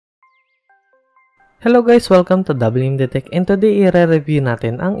Hello guys, welcome to WDC Tech, and today i-review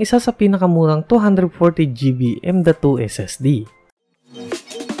natin ang isa sa pinakamurang 240GB M.2 SSD.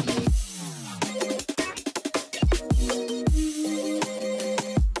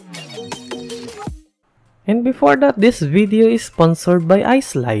 And before that, this video is sponsored by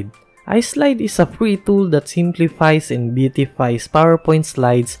iSlide. iSlide is a free tool that simplifies and beautifies PowerPoint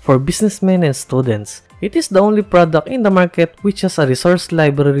slides for businessmen and students. It is the only product in the market which has a resource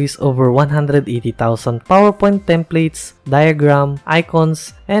libraries over 180,000 PowerPoint templates, diagram,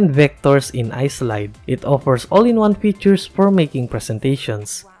 icons, and vectors in iSlide. It offers all-in-one features for making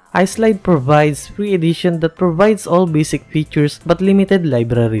presentations. iSlide provides free edition that provides all basic features but limited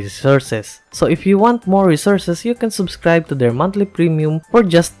library resources. So if you want more resources, you can subscribe to their monthly premium for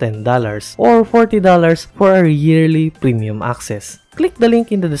just $10 or $40 for a yearly premium access. Click the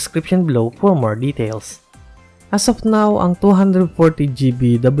link in the description below for more details. As of now, ang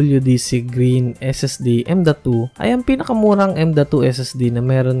 240GB WDC Green SSD M.2 ay ang pinakamurang M.2 SSD na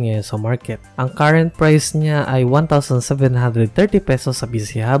meron ngayon sa market. Ang current price niya ay 1,730 pesos sa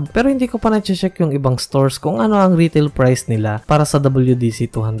PC Hub, pero hindi ko pa na-check yung ibang stores kung ano ang retail price nila para sa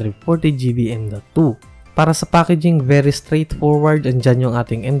WDC 240GB M.2. Para sa packaging, very straightforward. Andyan yung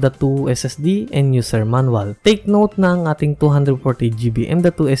ating M.2 SSD and user manual. Take note na ang ating 240GB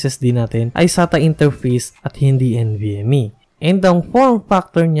M.2 SSD natin ay SATA interface at hindi NVMe. And ang form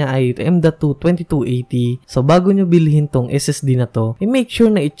factor niya ay M.2 2280. So bago nyo bilhin tong SSD na to, i-make sure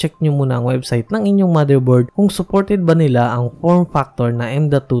na i-check nyo muna ang website ng inyong motherboard kung supported ba nila ang form factor na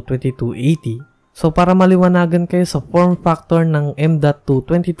M.2 2280. So para maliwanagan kayo sa form factor ng M.2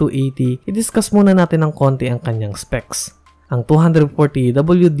 2280, i-discuss muna natin ng konti ang kanyang specs. Ang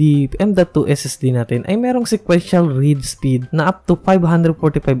 240WD M.2 SSD natin ay merong sequential read speed na up to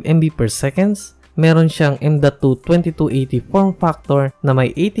 545 MB per seconds. Meron siyang M.2 2280 form factor na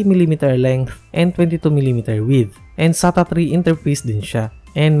may 80mm length and 22mm width. And SATA 3 interface din siya.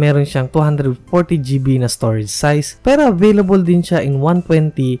 And meron siyang 240GB na storage size, pero available din siya in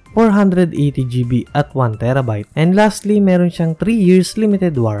 120, 480GB at 1TB. And lastly, meron siyang 3 years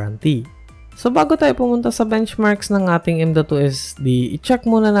limited warranty. So bago tayo pumunta sa benchmarks ng ating M.2 SSD, i-check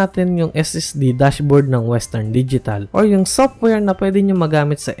muna natin yung SSD dashboard ng Western Digital or yung software na pwede nyo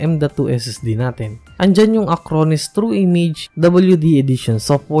magamit sa M.2 SSD natin. Andyan yung Acronis True Image WD Edition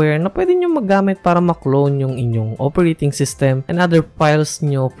software na pwede nyo magamit para maklone yung inyong operating system and other files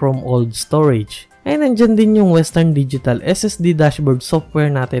nyo from old storage. And andyan din yung Western Digital SSD dashboard software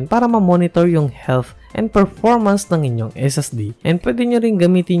natin para ma-monitor yung health and performance ng inyong SSD. And pwede nyo rin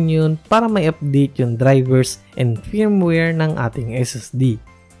gamitin yun para may update yung drivers and firmware ng ating SSD.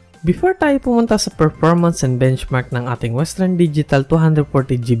 Before tayo pumunta sa performance and benchmark ng ating Western Digital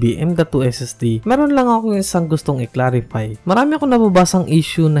 240GB M.2 SSD, meron lang ako isang gustong i-clarify. Marami akong nababasang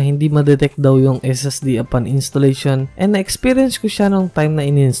issue na hindi madetect daw yung SSD upon installation, and na-experience ko siya nung time na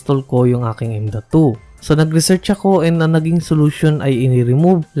in-install ko yung aking M.2. So nag-research ako, and ang naging solution ay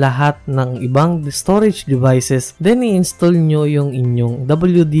i-remove lahat ng ibang storage devices, then i-install nyo yung inyong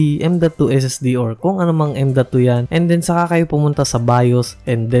WD M.2 SSD or kung anumang M.2 yan, and then saka kayo pumunta sa BIOS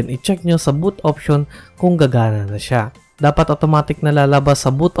and then i-check nyo sa boot option kung gagana na siya. Dapat automatic na lalabas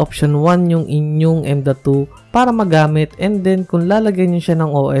sa boot option 1 yung inyong M.2 para magamit, and then kung lalagyan nyo siya ng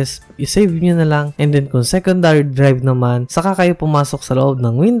OS, i-save nyo na lang, and then kung secondary drive naman, saka kayo pumasok sa loob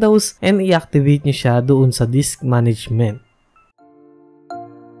ng Windows and i-activate nyo siya doon sa disk management.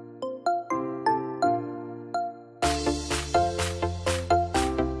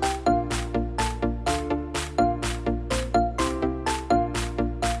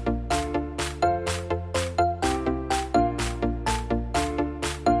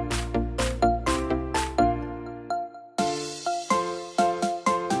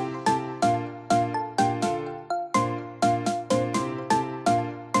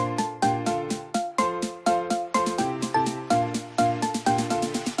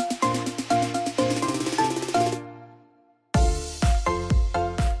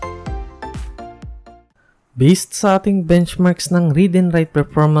 Based sa ating benchmarks ng read and write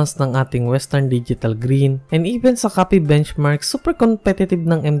performance ng ating Western Digital Green and even sa copy benchmarks, super competitive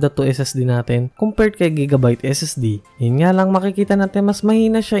ng M.2 SSD natin compared kay Gigabyte SSD. Yun nga lang, makikita natin mas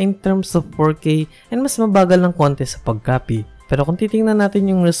mahina siya in terms of 4K and mas mabagal ng konti sa pag-copy. Pero kung titingnan natin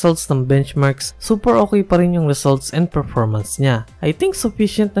yung results ng benchmarks, super okay pa rin yung results and performance niya. I think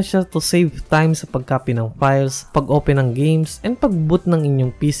sufficient na siya to save time sa pag-copy ng files, pag-open ng games, and pag-boot ng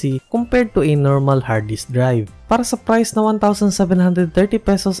inyong PC compared to a normal hard disk drive. Para sa price na 1,730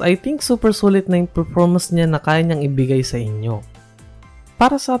 pesos, I think super sulit na yung performance niya na kaya niyang ibigay sa inyo.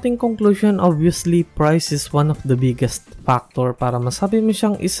 para sa ating conclusion, obviously, price is one of the biggest factor para masabi mo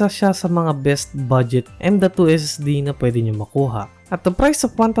siyang isa siya sa mga best budget M.2 SSD na pwede nyo makuha. At the price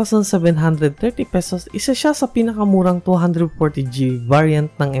of 1,730 pesos, isa siya sa pinakamurang 240GB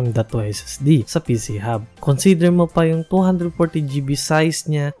variant ng M.2 SSD sa PC Hub. Consider mo pa yung 240GB size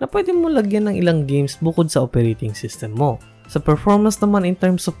niya na pwede mo lagyan ng ilang games bukod sa operating system mo. Sa performance naman in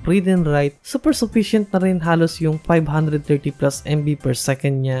terms of read and write, super sufficient na rin halos yung 530 plus MB per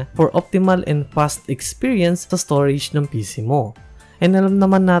second niya for optimal and fast experience sa storage ng PC mo. And alam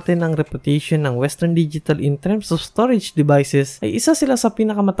naman natin ang reputation ng Western Digital in terms of storage devices ay isa sila sa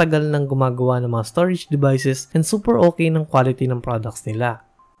pinakamatagal ng gumagawa ng mga storage devices and super okay ng quality ng products nila.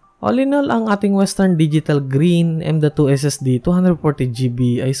 All in all, ang ating Western Digital Green M.2 SSD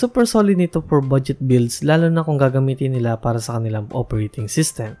 240GB ay super solid nito for budget builds lalo na kung gagamitin nila para sa kanilang operating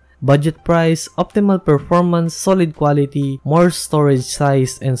system. Budget price, optimal performance, solid quality, more storage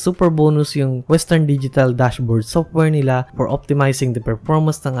size, and super bonus yung Western Digital dashboard software nila for optimizing the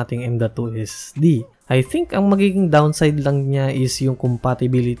performance ng ating M.2 SSD. I think ang magiging downside lang niya is yung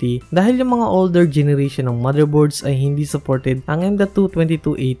compatibility dahil yung mga older generation ng motherboards ay hindi supported ang M.2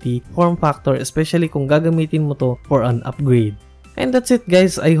 2280 form factor, especially kung gagamitin mo to for an upgrade. And that's it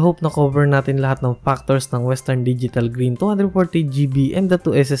guys, I hope na cover natin lahat ng factors ng Western Digital Green 240GB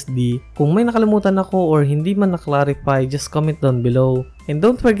M.2 SSD. Kung may nakalimutan ako or hindi man na-clarify, just comment down below. And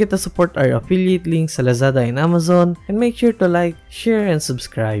don't forget to support our affiliate links sa Lazada and Amazon, and make sure to like, share, and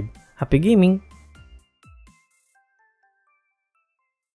subscribe. Happy gaming!